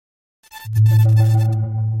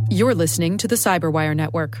You're listening to the Cyberwire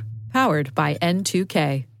Network, powered by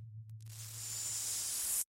N2K.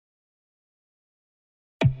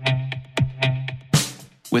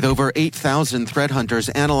 With over 8,000 threat hunters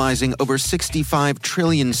analyzing over 65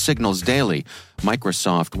 trillion signals daily,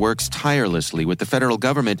 Microsoft works tirelessly with the federal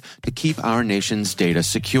government to keep our nation's data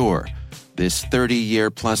secure. This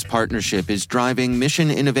 30-year-plus partnership is driving mission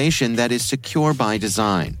innovation that is secure by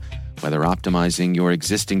design. Whether optimizing your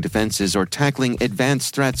existing defenses or tackling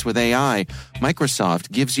advanced threats with AI, Microsoft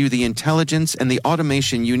gives you the intelligence and the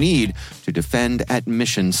automation you need to defend at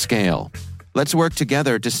mission scale. Let's work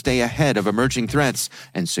together to stay ahead of emerging threats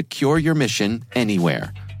and secure your mission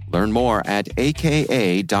anywhere. Learn more at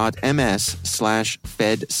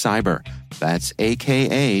aka.ms/fedcyber. That's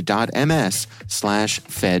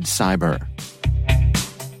aka.ms/fedcyber.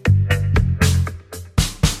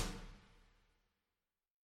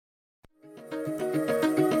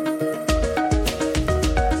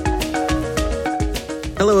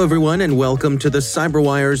 Hello, everyone, and welcome to the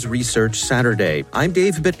CyberWire's Research Saturday. I'm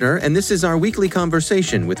Dave Bittner, and this is our weekly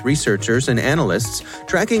conversation with researchers and analysts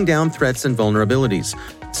tracking down threats and vulnerabilities,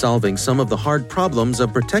 solving some of the hard problems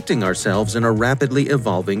of protecting ourselves in a rapidly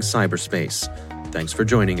evolving cyberspace. Thanks for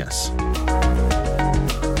joining us.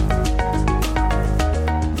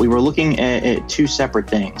 We were looking at two separate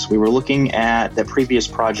things. We were looking at the previous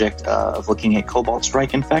project of looking at Cobalt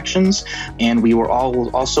Strike infections, and we were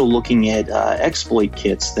also looking at exploit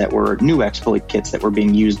kits that were new exploit kits that were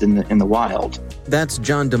being used in the wild. That's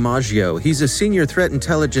John DiMaggio. He's a senior threat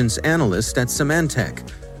intelligence analyst at Symantec.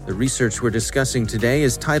 The research we're discussing today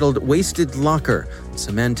is titled Wasted Locker.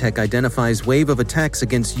 Symantec identifies wave of attacks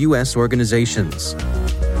against U.S. organizations.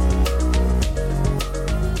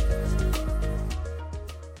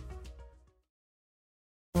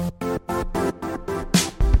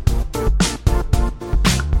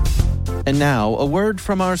 And now, a word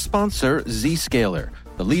from our sponsor, Zscaler,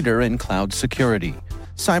 the leader in cloud security.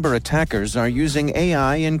 Cyber attackers are using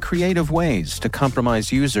AI in creative ways to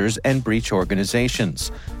compromise users and breach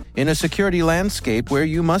organizations. In a security landscape where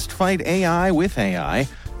you must fight AI with AI,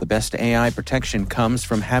 the best AI protection comes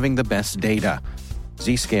from having the best data.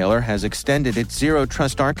 Zscaler has extended its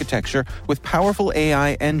zero-trust architecture with powerful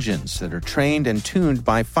AI engines that are trained and tuned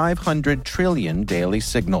by 500 trillion daily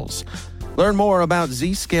signals. Learn more about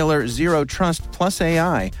Zscaler Zero Trust Plus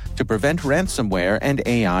AI to prevent ransomware and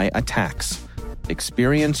AI attacks.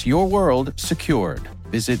 Experience your world secured.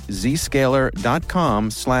 Visit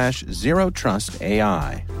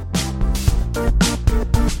zscaler.com/zerotrustai.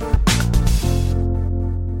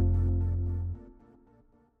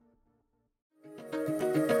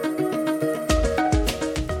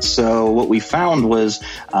 So what we found was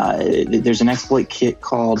there's an exploit kit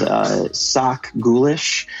called Sock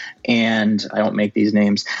Ghoulish, and I don't make these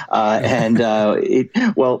names. While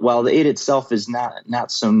it itself is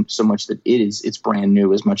not so much that it's brand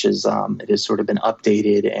new as much as it has sort of been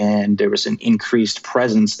updated, and there was an increased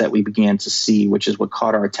presence that we began to see, which is what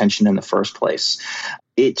caught our attention in the first place.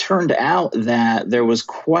 It turned out that there was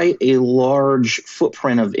quite a large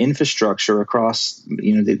footprint of infrastructure across,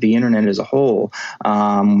 the internet as a whole,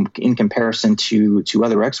 in comparison to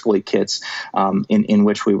other exploit kits in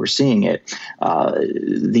which we were seeing it.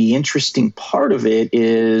 The interesting part of it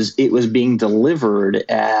is it was being delivered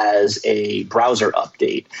as a browser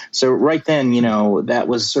update. So right then, that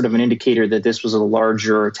was sort of an indicator that this was a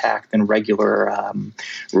larger attack than regular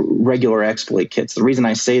exploit kits. The reason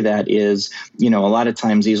I say that is, a lot of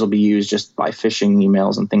times these will be used just by phishing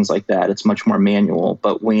emails and things like that. It's much more manual.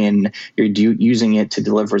 But when you're using it to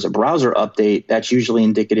deliver as a browser update, that's usually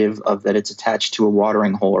indicative of that it's attached to a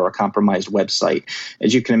watering hole or a compromised website.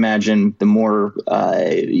 As you can imagine, the more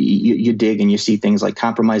you dig and you see things like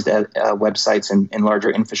compromised websites and larger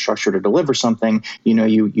infrastructure to deliver something,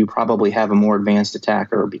 you probably have a more advanced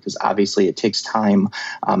attacker, because obviously it takes time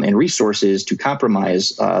and resources to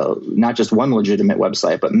compromise not just one legitimate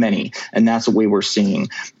website, but many. And that's what we were seeing.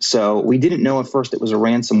 So we didn't know at first it was a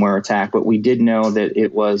ransomware attack, but we did know that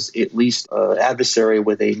it was at least an adversary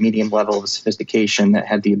with a medium level of sophistication that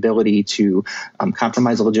had the ability to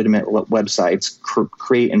compromise legitimate websites,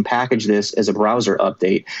 create and package this as a browser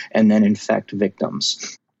update, and then infect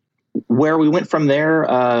victims. Where we went from there,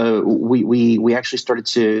 we actually started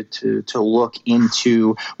to look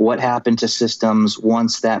into what happened to systems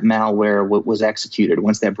once that malware was executed,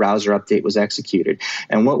 once that browser update was executed.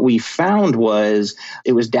 And what we found was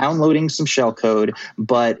it was downloading some shellcode,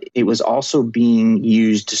 but it was also being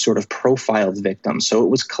used to sort of profile the victim. So it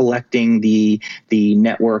was collecting the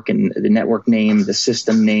network and the network name, the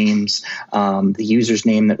system names, the user's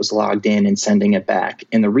name that was logged in, and sending it back.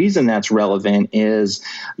 And the reason that's relevant is,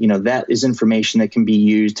 that is information that can be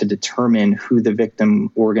used to determine who the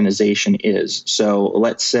victim organization is. So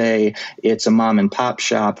let's say it's a mom and pop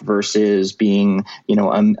shop versus being,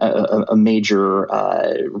 a major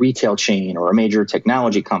retail chain or a major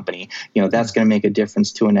technology company. That's going to make a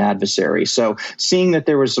difference to an adversary. So seeing that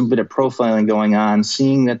there was a bit of profiling going on,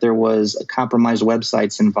 seeing that there was compromised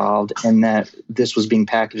websites involved, and that this was being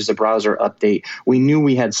packaged as a browser update, we knew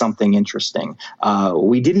we had something interesting.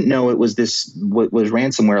 We didn't know it was what was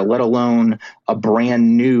ransomware, let alone a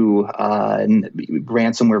brand new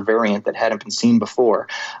ransomware variant that hadn't been seen before.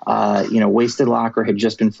 Wasted Locker had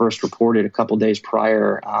just been first reported a couple days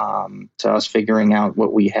prior to us figuring out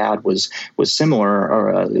what we had was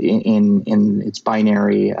similar in its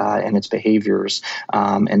binary and its behaviors,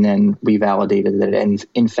 and then we validated that it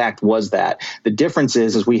in fact was that. The difference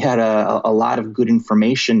is we had a lot of good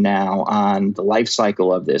information now on the life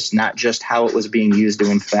cycle of this, not just how it was being used to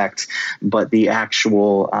infect, but the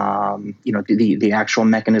actual the actual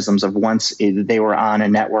mechanisms of once they were on a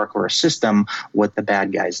network or a system, what the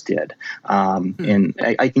bad guys did. And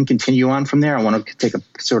I can continue on from there. I want to take a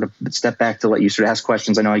sort of step back to let you sort of ask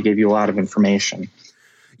questions. I know I gave you a lot of information.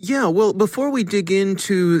 Yeah, well, before we dig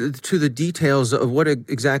into the details of what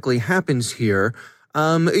exactly happens here,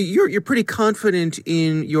 you're pretty confident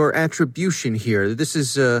in your attribution here. This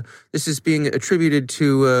is being attributed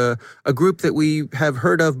to a group that we have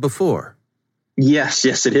heard of before. Yes,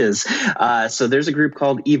 it is. So there's a group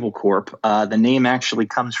called Evil Corp. The name actually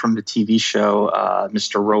comes from the TV show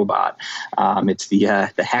Mr. Robot. It's the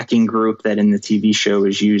hacking group that in the TV show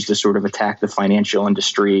is used to sort of attack the financial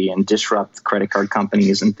industry and disrupt credit card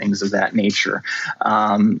companies and things of that nature.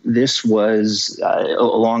 This was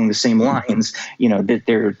along the same lines,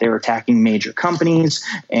 that they're attacking major companies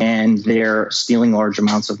and they're stealing large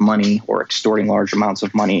amounts of money or extorting large amounts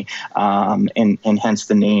of money, and hence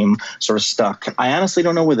the name sort of stuck. I honestly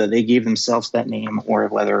don't know whether they gave themselves that name or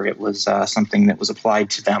whether it was something that was applied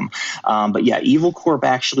to them. But yeah, Evil Corp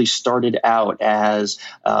actually started out as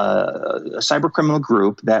a cyber criminal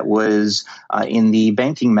group that was in the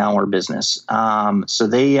banking malware business. So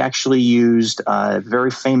they actually used a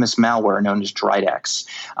very famous malware known as Dridex.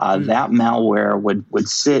 That malware would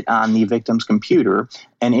sit on the victim's computer,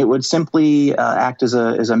 and it would simply act as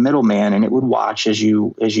a middleman, and it would watch as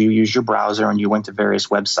you use your browser and you went to various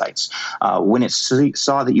websites. When it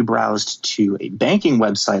saw that you browsed to a banking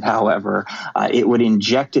website, however, it would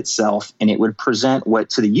inject itself and it would present what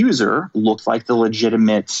to the user looked like the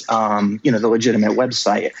legitimate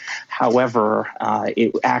website. However,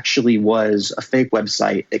 it actually was a fake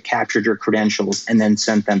website that captured your credentials and then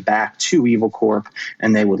sent them back to Evil Corp,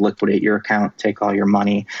 and they would liquidate your account, take all your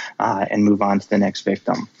money, and move on to the next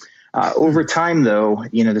victim. Over time, though,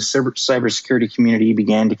 the cybersecurity community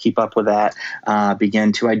began to keep up with that,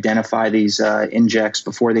 began to identify these injects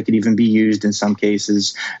before they could even be used in some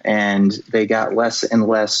cases, and they got less and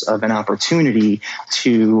less of an opportunity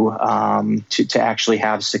to actually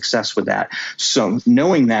have success with that. So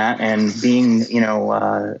knowing that and being,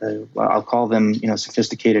 I'll call them,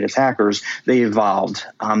 sophisticated attackers, they evolved.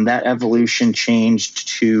 That evolution changed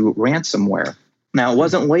to ransomware. Now, it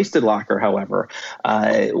wasn't Wasted Locker, however.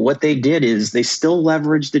 What they did is they still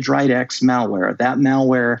leveraged the Dridex malware. That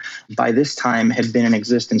malware, by this time, had been in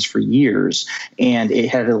existence for years, and it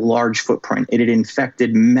had a large footprint. It had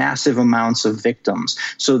infected massive amounts of victims.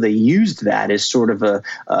 So they used that as sort of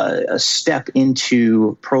a step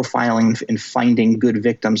into profiling and finding good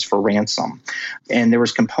victims for ransom. And there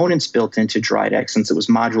was components built into Dridex, since it was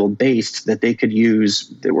module-based, that they could use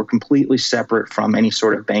that were completely separate from any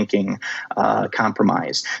sort of banking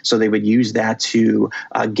compromise. So they would use that to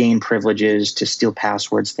gain privileges, to steal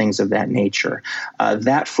passwords, things of that nature.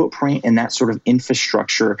 That footprint and that sort of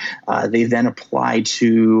infrastructure, they then applied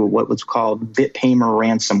to what was called BitPaymer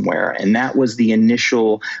ransomware. And that was the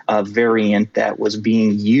initial variant that was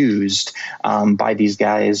being used by these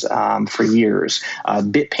guys for years.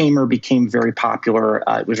 BitPaymer became very popular.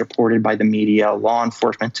 It was reported by the media. Law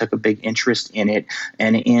enforcement took a big interest in it.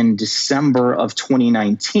 And in December of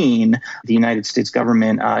 2019, the United States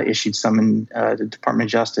government issued the Department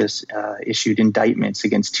of Justice issued indictments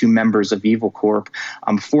against two members of Evil Corp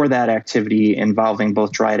for that activity involving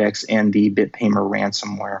both Dridex and the BitPaymer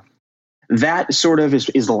ransomware. that sort of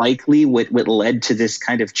is likely what led to this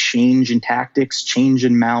kind of change in tactics, change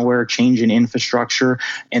in malware, change in infrastructure,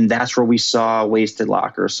 and that's where we saw Wasted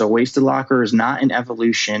Locker. So Wasted Locker is not an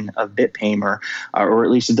evolution of BitPaymer, or at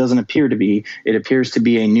least it doesn't appear to be. It appears to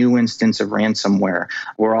be a new instance of ransomware.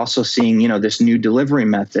 We're also seeing, this new delivery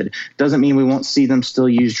method. Doesn't mean we won't see them still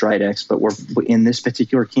use Dridex, but we're in this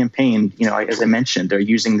particular campaign, as I mentioned, they're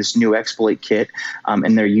using this new exploit kit,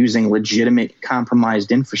 and they're using legitimate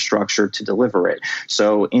compromised infrastructure to deliver it.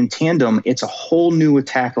 So in tandem, it's a whole new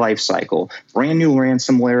attack life cycle, brand new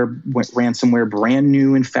ransomware, brand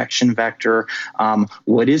new infection vector.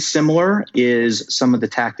 What is similar is some of the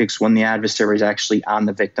tactics when the adversary is actually on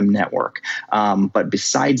the victim network. But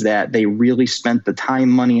besides that, they really spent the time,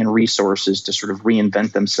 money, and resources to sort of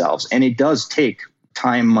reinvent themselves. And it does take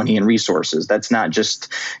time, money, and resources. That's not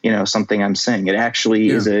just, something I'm saying. It actually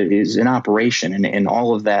is an operation, and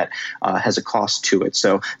all of that has a cost to it.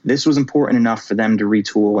 So this was important enough for them to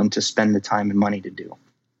retool and to spend the time and money to do.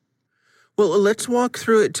 Well, let's walk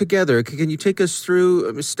through it together. Can you take us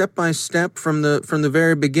through step by step from the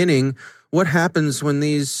very beginning? What happens when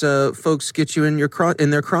these folks get you in their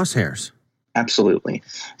crosshairs? Absolutely.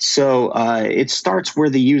 So it starts where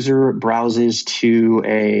the user browses to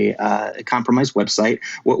a compromised website.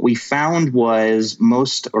 What we found was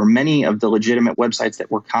most or many of the legitimate websites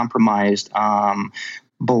that were compromised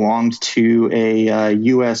belonged to a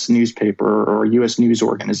U.S. newspaper or U.S. news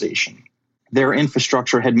organization. Their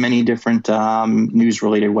infrastructure had many different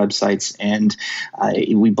news-related websites, and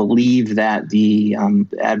we believe that the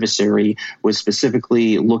adversary was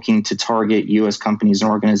specifically looking to target U.S. companies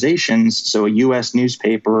and organizations. So a U.S.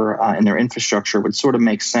 newspaper and their infrastructure would sort of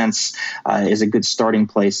make sense as a good starting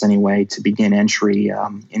place anyway to begin entry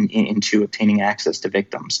into obtaining access to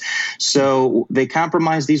victims. So they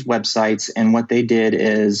compromised these websites, and what they did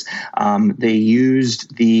is they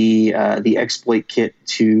used the exploit kit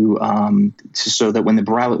to so that when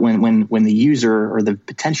the user or the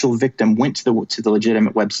potential victim went to the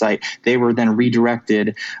legitimate website, they were then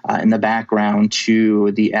redirected in the background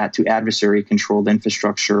to adversary controlled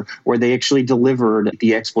infrastructure, where they actually delivered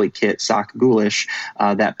the exploit kit SOC Ghoulish,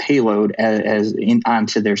 that payload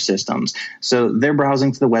onto their systems. So they're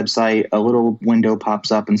browsing to the website. A little window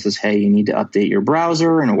pops up and says, "Hey, you need to update your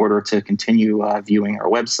browser in order to continue viewing our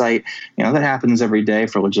website." That happens every day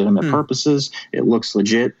for legitimate purposes. It looks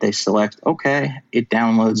legit. They select okay, it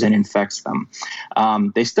downloads and infects them.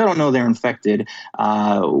 They still don't know they're infected.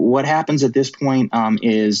 What happens at this point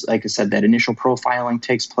is, like I said, that initial profiling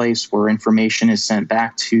takes place where information is sent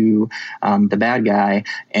back to the bad guy,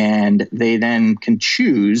 and they then can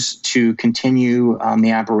choose to continue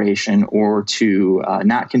the operation or to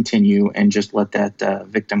not continue and just let that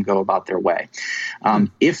victim go about their way.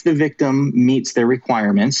 If the victim meets their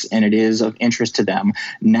requirements and it is of interest to them,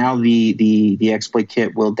 now the exploit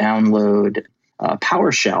kit will download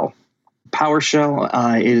PowerShell. PowerShell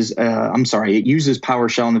it uses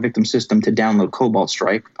PowerShell in the victim system to download Cobalt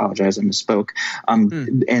Strike. Apologize, I misspoke.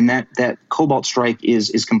 And that Cobalt Strike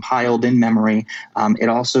is compiled in memory. It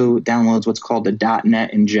also downloads what's called the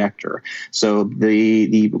 .NET injector. So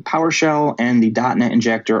the PowerShell and the .NET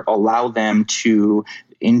injector allow them to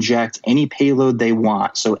inject any payload they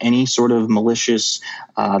want. So any sort of malicious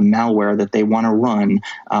malware that they want to run,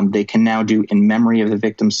 they can now do in memory of the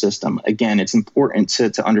victim system. Again, it's important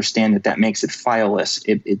to understand that makes it fileless.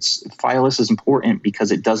 Fileless is important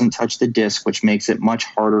because it doesn't touch the disk, which makes it much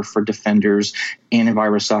harder for defenders,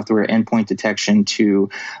 antivirus software, endpoint detection to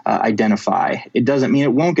identify. It doesn't mean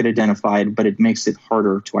it won't get identified, but it makes it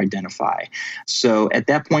harder to identify. So at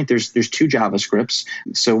that point, there's two JavaScripts.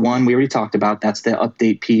 So one we already talked about, that's the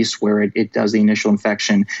update piece where it does the initial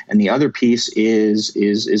infection, and the other piece is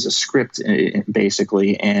a script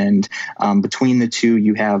basically. And between the two,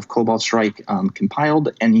 you have Cobalt Strike compiled,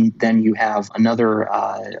 and then you have another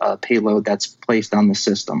payload that's placed on the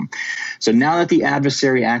system. So now that the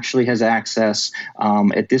adversary actually has access,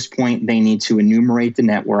 at this point, they need to enumerate the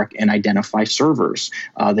network and identify servers.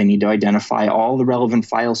 They need to identify all the relevant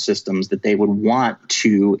file systems that they would want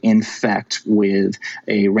to infect with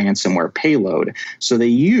a ransomware payload. So they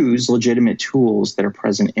use legitimate tools that are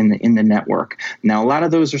present in the network. Now, a lot of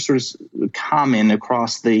those are sort of common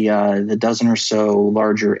across the dozen or so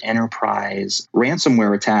larger enterprise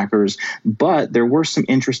ransomware attackers, but there were some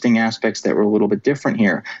interesting aspects that were a little bit different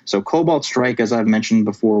here. So Cobalt Strike, as I've mentioned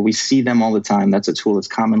before, we see them all the time. That's a tool that's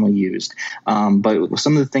commonly used. But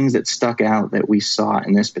some of the things that stuck out that we saw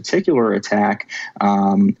in this particular attack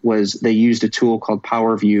was they used a tool called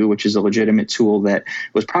PowerView, which is a legitimate tool that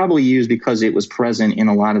was probably used because it was present present in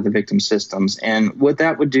a lot of the victim systems. And what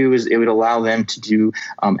that would do is it would allow them to do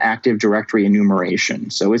Active Directory enumeration.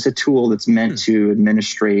 So it's a tool that's meant to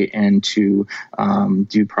administrate and to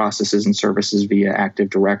do processes and services via Active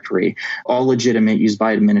Directory, all legitimate, used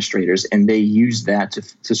by administrators, and they use that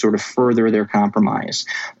to sort of further their compromise.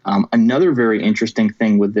 Another very interesting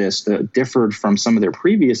thing with this that differed from some of their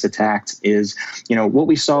previous attacks is, what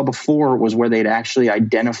we saw before was where they'd actually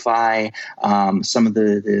identify some of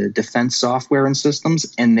the defense software and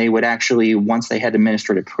systems, and they would actually, once they had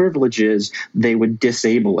administrative privileges, they would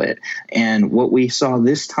disable it. And what we saw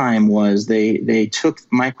this time was they took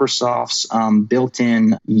Microsoft's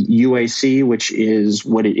built-in UAC, which is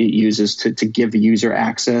what it uses to give the user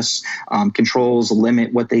access controls,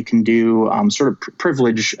 limit what they can do, sort of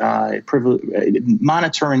privilege,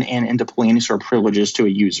 monitor and deploy any sort of privileges to a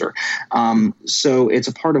user. So it's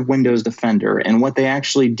a part of Windows Defender. And what they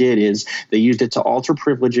actually did is they used it to alter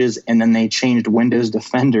privileges, and then they changed Windows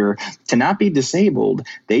Defender to not be disabled.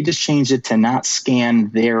 They just changed it to not scan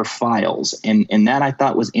their files. And that I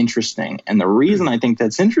thought was interesting. And the reason I think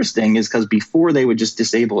that's interesting is because before they would just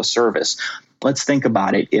disable a service. Let's think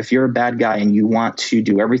about it. If you're a bad guy and you want to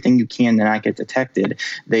do everything you can to not get detected,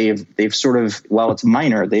 they've sort of, while it's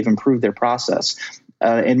minor, they've improved their process.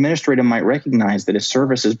 Administrator might recognize that a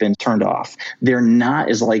service has been turned off. They're not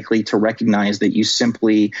as likely to recognize that you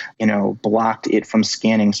simply, blocked it from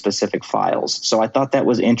scanning specific files. So I thought that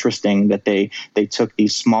was interesting that they took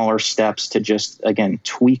these smaller steps to just, again,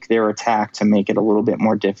 tweak their attack to make it a little bit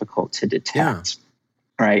more difficult to detect. Yeah.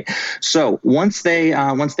 Right. So once they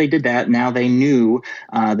did that, now they knew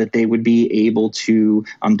that they would be able to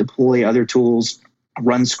deploy other tools,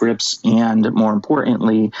 run scripts, and more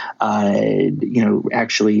importantly,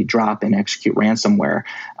 actually drop and execute ransomware.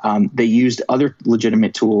 They used other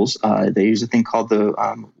legitimate tools. They used a thing called the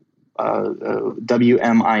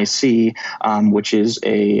WMIC, which is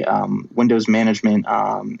a Windows management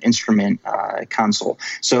instrument console.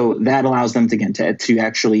 So that allows them to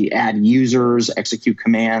actually add users, execute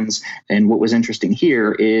commands. And what was interesting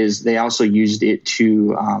here is they also used it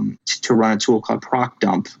to run a tool called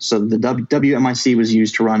ProcDump. So the WMIC was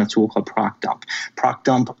used to run a tool called ProcDump.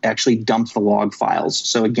 ProcDump actually dumped the log files.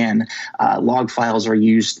 So again, log files are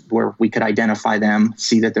used where we could identify them,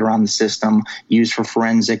 see that they're on the system, used for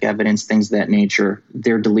forensic evidence, things of that nature.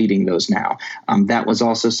 They're deleting those now. That was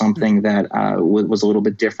also something that was a little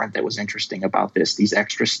bit different that was interesting about this. These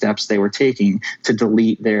extra steps they were taking to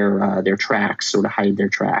delete their tracks or to hide their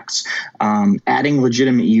tracks. Adding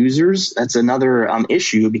legitimate users, that's another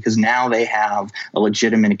issue because now they have a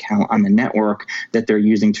legitimate account on the network that they're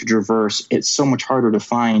using to traverse. It's so much harder to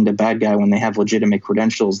find a bad guy when they have legitimate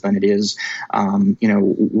credentials than it is,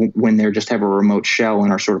 when they just have a remote shell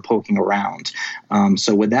and are sort of poking around.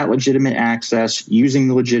 So with that legitimate access, using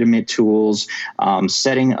the legitimate tools,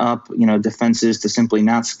 setting up, defenses to simply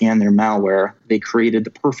not scan their malware, they created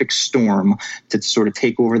the perfect storm to sort of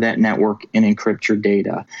take over that network and encrypt your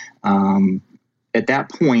data. At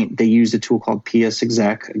that point, they used a tool called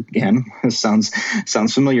PSExec. Again,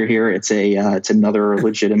 sounds familiar here. It's another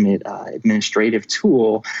legitimate administrative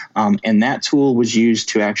tool, and that tool was used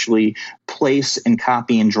to actually place and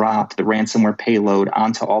copy and drop the ransomware payload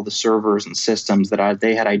onto all the servers and systems that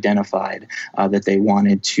they had identified that they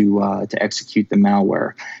wanted to execute the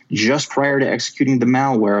malware. Just prior to executing the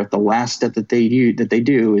malware, the last step that they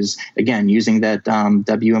do is, again, using that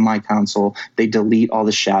WMI console, they delete all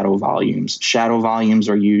the shadow volumes. Shadow volumes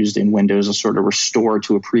are used in Windows to sort of restore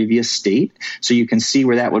to a previous state. So you can see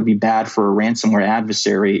where that would be bad for a ransomware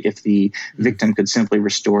adversary if the victim could simply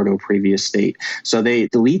restore to a previous state. So they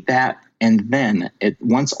delete that. And then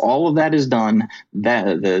once all of that is done,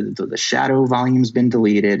 the shadow volume's been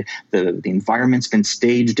deleted, the environment's been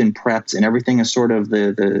staged and prepped, and everything is sort of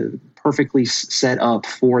the perfectly set up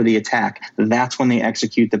for the attack. That's when they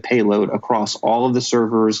execute the payload across all of the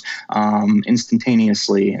servers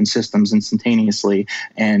instantaneously and systems instantaneously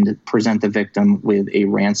and present the victim with a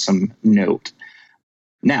ransom note.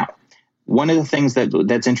 Now, one of the things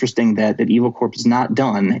that's interesting that EvilCorp has not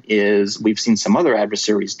done is we've seen some other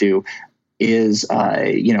adversaries do is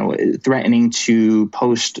threatening to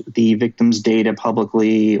post the victim's data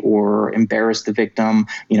publicly or embarrass the victim.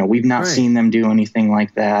 We've not seen them do anything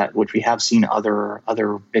like that, which we have seen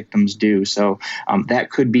other victims do. So that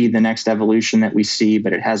could be the next evolution that we see,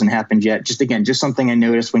 but it hasn't happened yet. Just something I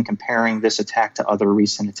noticed when comparing this attack to other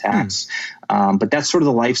recent attacks. But that's sort of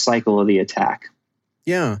the life cycle of the attack.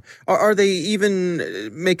 Yeah. Are they even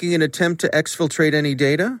making an attempt to exfiltrate any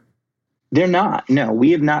data? They're not. No,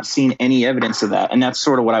 we have not seen any evidence of that. And that's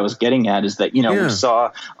sort of what I was getting at, is that, we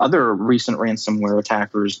saw other recent ransomware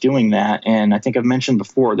attackers doing that. And I think I've mentioned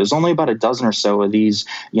before, there's only about a dozen or so of these,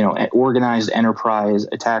 organized enterprise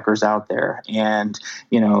attackers out there. And,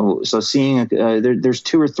 so seeing there's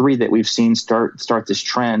two or three that we've seen start this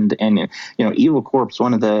trend. And, Evil Corp's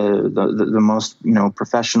one of the most,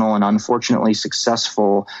 professional and unfortunately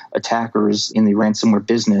successful attackers in the ransomware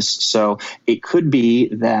business. So it could be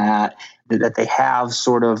that they have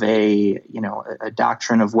sort of a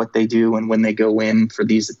doctrine of what they do and when they go in for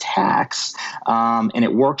these attacks, and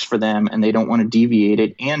it works for them, and they don't want to deviate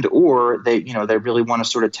it, or they really want to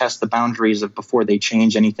sort of test the boundaries of before they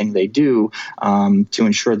change anything they do, to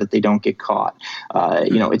ensure that they don't get caught.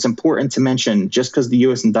 It's important to mention, just because the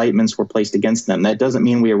U.S. indictments were placed against them, that doesn't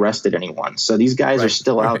mean we arrested anyone. So these guys are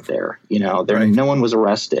still out there. No one was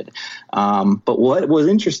arrested. But what was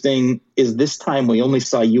interesting is this time we only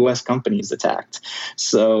saw U.S. companies attacked.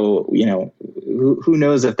 So, who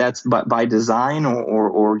knows if that's by design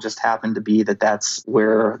or just happened to be that's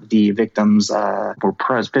where the victims were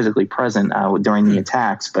physically present during the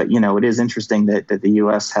attacks. But, it is interesting that the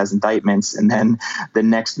U.S. has indictments, and then the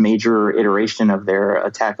next major iteration of their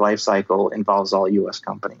attack lifecycle involves all U.S.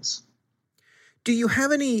 companies. Do you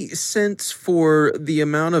have any sense for the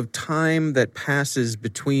amount of time that passes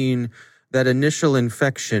between that initial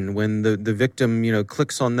infection, when the victim,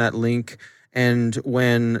 clicks on that link, and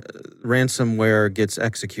when ransomware gets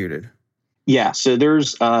executed? Yeah, so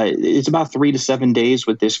there's it's about 3 to 7 days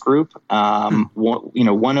with this group.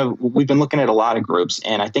 We've been looking at a lot of groups,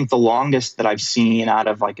 and I think the longest that I've seen out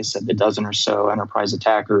of, like I said, the dozen or so enterprise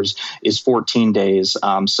attackers is 14 days.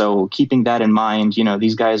 So keeping that in mind,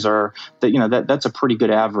 these guys are that's a pretty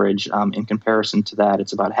good average. In comparison to that,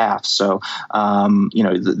 it's about half. So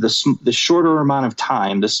the shorter amount of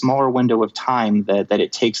time, the smaller window of time that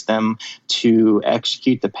it takes them to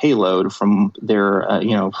execute the payload from their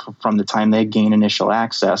from the time they gain initial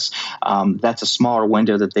access, that's a smaller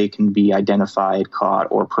window that they can be identified, caught,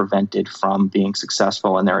 or prevented from being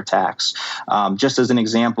successful in their attacks. Just as an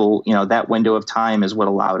example, that window of time is what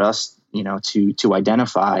allowed us to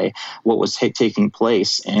identify what was taking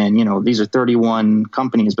place. And, these are 31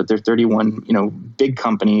 companies, but they're 31, big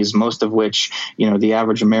companies, most of which, the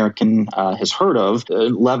average American has heard of.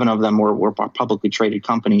 11 of them were publicly traded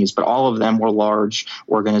companies, but all of them were large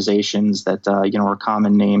organizations that, are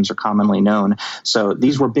common names or commonly known. So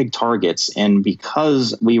these were big targets. And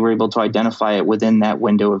because we were able to identify it within that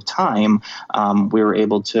window of time, we were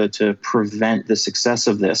able to prevent the success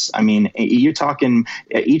of this. I mean, you're talking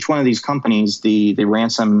each one of these companies, the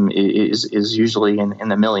ransom is usually in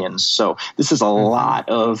the millions. So this is a lot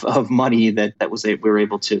of money that we were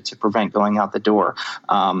able to prevent going out the door.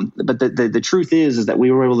 But the truth is that we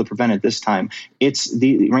were able to prevent it this time.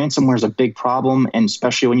 The ransomware is a big problem, and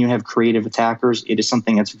especially when you have creative attackers, it is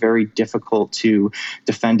something that's very difficult to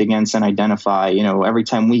defend against and identify. Every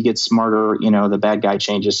time we get smarter, the bad guy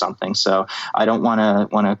changes something. So I don't want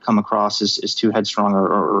to come across as too headstrong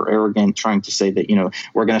or arrogant, trying to say that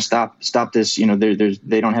we're going to stop this.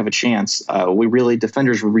 They don't have a chance.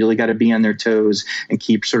 Defenders really got to be on their toes and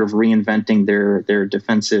keep sort of reinventing their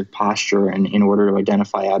defensive posture in order to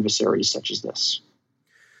identify adversaries such as this.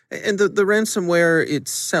 And the ransomware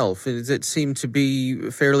itself, does it seem to be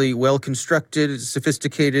fairly well constructed,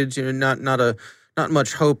 sophisticated? Not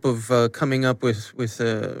much hope of coming up with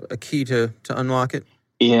a key to unlock it.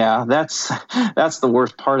 Yeah, that's the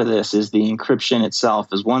worst part of this, is the encryption itself.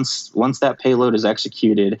 Is once that payload is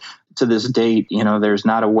executed, to this date, there's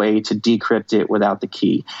not a way to decrypt it without the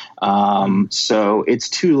key. So it's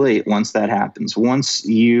too late once that happens. Once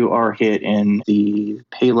you are hit and the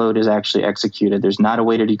payload is actually executed, there's not a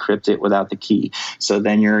way to decrypt it without the key. So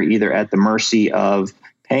then you're either at the mercy of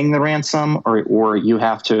paying the ransom, or you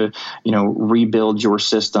have to, rebuild your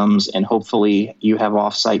systems, and hopefully you have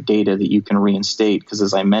offsite data that you can reinstate. Because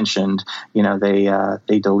as I mentioned,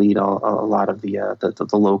 they delete a lot of the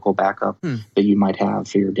local backup that you might have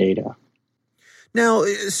for your data. Now,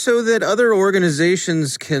 so that other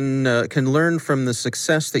organizations can learn from the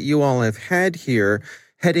success that you all have had here,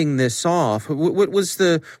 heading this off, what was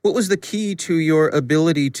the key to your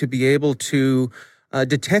ability to be able to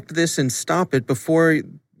detect this and stop it before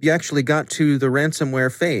you actually got to the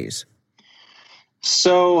ransomware phase?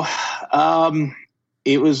 So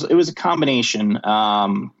it was a combination.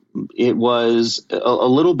 It was a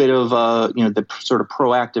little bit of the sort of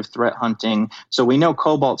proactive threat hunting. So we know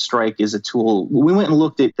Cobalt Strike is a tool. We went and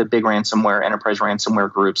looked at the big enterprise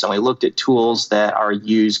ransomware groups, and we looked at tools that are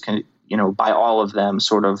used by all of them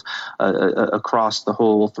sort of across the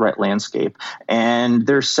whole threat landscape. And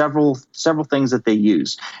there's several things that they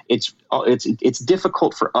use. It's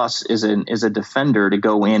difficult for us as a defender to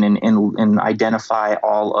go in and identify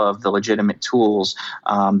all of the legitimate tools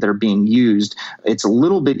that are being used. It's a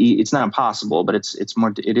little bit, it's not impossible, but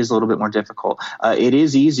it is a little bit more difficult. It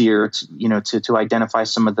is easier to identify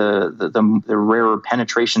some of the rarer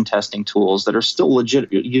penetration testing tools that are still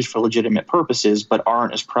used for legitimate purposes, but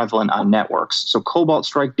aren't as prevalent on networks. So Cobalt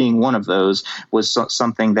Strike being one of those was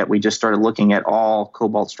something that we just started looking at all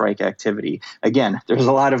Cobalt Strike activity. Again, there's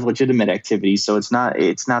a lot of legitimate activity, so it's not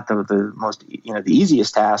the most the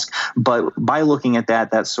easiest task, but by looking at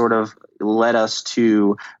that sort of led us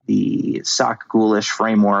to the SOC Ghoulish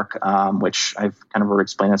framework, which I've kind of already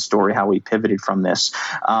explained that story, how we pivoted from this.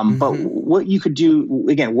 But what you could do,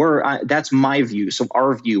 again, that's my view. So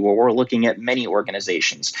our view, where we're looking at many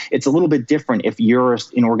organizations, it's a little bit different if you're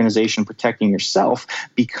an organization protecting yourself,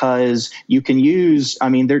 because you can use,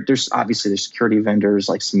 there's obviously security vendors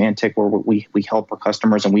like Symantec where we help our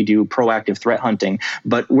customers and we do proactive threat hunting,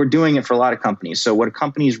 but we're doing it for a lot of companies. So what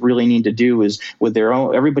companies really need to do is with their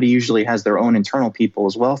own, everybody usually has their own internal people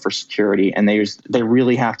as well for security, and they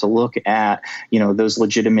really have to look at those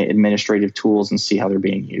legitimate administrative tools and see how they're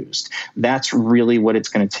being used. That's really what it's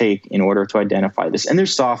going to take in order to identify this. And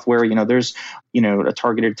there's software, there's a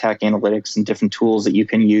targeted attack analytics and different tools that you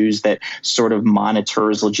can use that sort of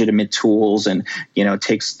monitors legitimate tools and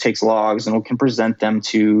takes logs and can present them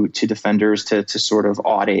to defenders to sort of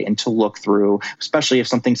audit and to look through, especially if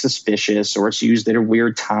something's suspicious or it's used at a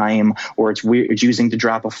weird time or it's using to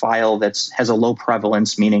drop a file that has a low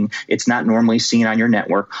prevalence, meaning it's not normally seen on your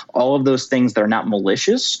network. All of those things that are not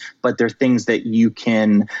malicious, but they're things that you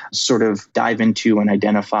can sort of dive into and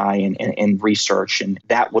identify and research, and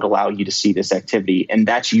that would allow you to see this activity. And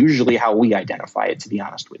that's usually how we identify it, to be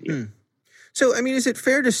honest with you. So, is it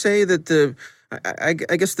fair to say that I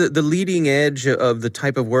guess the leading edge of the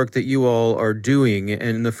type of work that you all are doing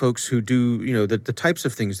and the folks who do, the types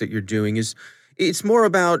of things that you're doing it's more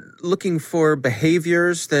about looking for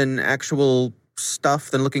behaviors than actual stuff,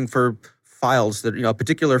 than looking for files that, a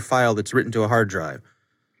particular file that's written to a hard drive?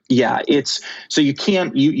 Yeah, so you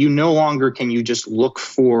can't, you no longer can you just look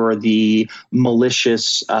for the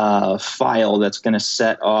malicious file that's going to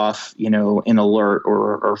set off, an alert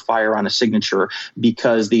or fire on a signature,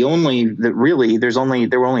 because there were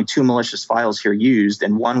only two malicious files here used,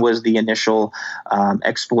 and one was the initial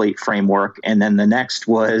exploit framework, and then the next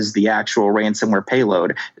was the actual ransomware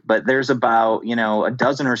payload. But there's about, a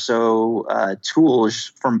dozen or so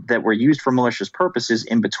tools that were used for malicious purposes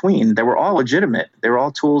in between. They were all legitimate. They were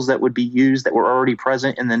all tools that would be used that were already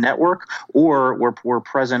present in the network or were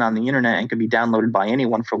present on the internet and could be downloaded by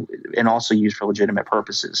anyone and also used for legitimate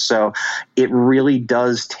purposes. So it really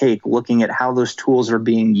does take looking at how those tools are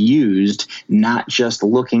being used, not just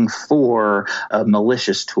looking for a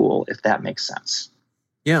malicious tool, if that makes sense.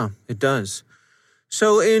 Yeah, it does.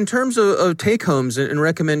 So, in terms of take-homes and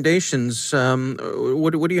recommendations,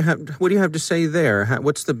 what do you have to say there?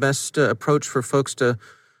 What's the best approach for folks to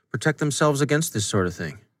protect themselves against this sort of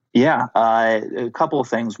thing? Yeah, a couple of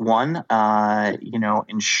things. One,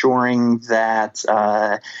 ensuring that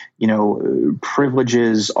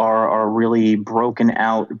privileges are really broken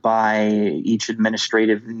out by each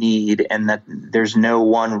administrative need, and that there's no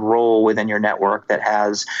one role within your network that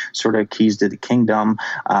has sort of keys to the kingdom.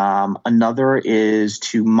 Another is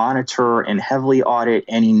to monitor and heavily audit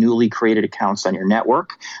any newly created accounts on your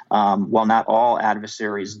network. While not all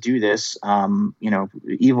adversaries do this,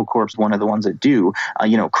 Evil Corp's one of the ones that do.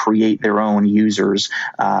 Create their own users,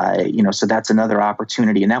 so that's another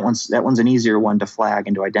opportunity, and that one's an easier one to flag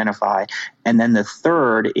and to identify. And then the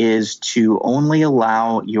third is to only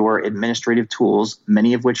allow your administrative tools,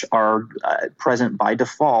 many of which are present by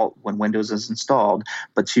default when Windows is installed,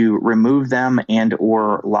 but to remove them and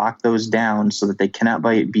or lock those down so that they cannot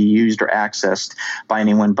be used or accessed by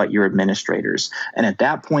anyone but your administrators. And at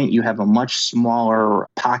that point, you have a much smaller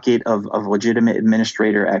pocket of legitimate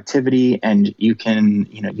administrator activity, and you can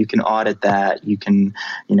audit that. You can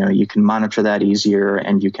monitor that easier,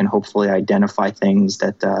 and you can hopefully identify things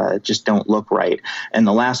that just don't look right. And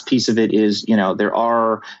the last piece of it is, there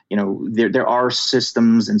are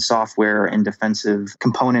systems and software and defensive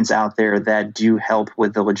components out there that do help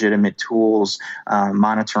with the legitimate tools,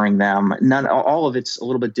 monitoring them. All of it's a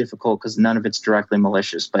little bit difficult because none of it's directly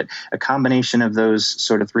malicious, but a combination of those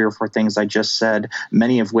sort of 3 or 4 things I just said,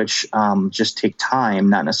 many of which just take time,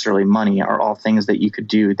 not necessarily money, are all things that you could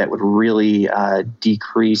do do that would really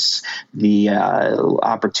decrease the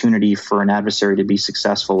opportunity for an adversary to be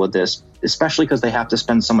successful with this, especially because they have to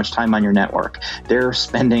spend so much time on your network. They're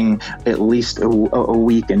spending at least a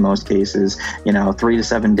week in most cases, 3 to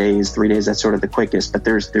 7 days. 3 days, that's sort of the quickest, but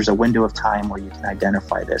there's a window of time where you can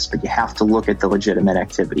identify this, but you have to look at the legitimate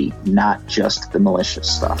activity, not just the malicious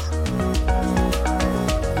stuff.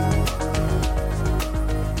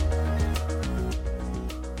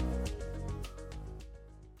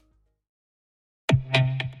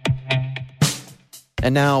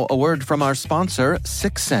 And now, a word from our sponsor,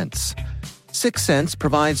 Syxsense. Syxsense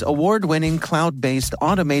provides award-winning cloud-based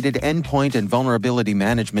automated endpoint and vulnerability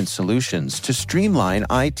management solutions to streamline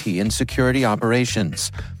IT and security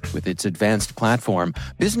operations. With its advanced platform,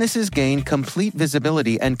 businesses gain complete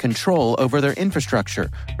visibility and control over their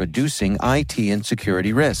infrastructure, reducing IT and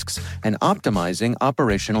security risks and optimizing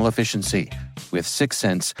operational efficiency. With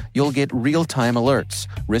Syxsense, you'll get real-time alerts,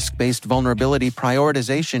 risk-based vulnerability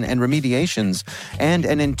prioritization and remediations, and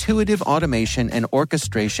an intuitive automation and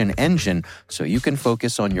orchestration engine so you can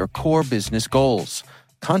focus on your core business goals,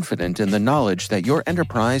 confident in the knowledge that your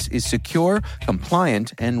enterprise is secure,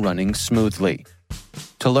 compliant, and running smoothly.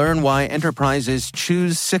 To learn why enterprises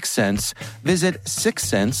choose Syxsense, visit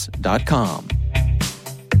syxsense.com.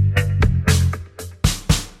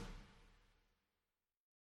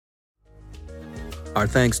 Our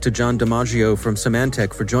thanks to John DiMaggio from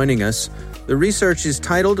Symantec for joining us. The research is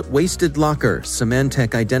titled Wasted Locker.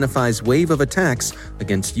 Symantec identifies wave of attacks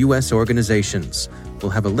against U.S. organizations.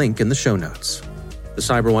 We'll have a link in the show notes. The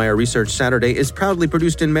CyberWire Research Saturday is proudly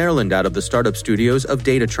produced in Maryland out of the startup studios of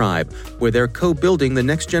Data Tribe, where they're co-building the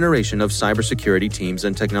next generation of cybersecurity teams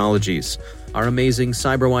and technologies. Our amazing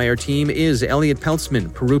CyberWire team is Elliot Peltzman,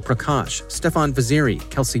 Puru Prakash, Stefan Vaziri,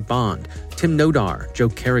 Kelsey Bond, Tim Nodar, Joe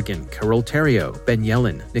Kerrigan, Carol Terrio, Ben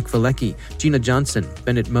Yellen, Nick Valecki, Gina Johnson,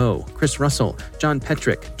 Bennett Moe, Chris Russell, John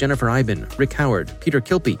Petrick, Jennifer Iben, Rick Howard, Peter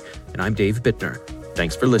Kilpie, and I'm Dave Bittner.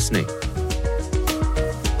 Thanks for listening.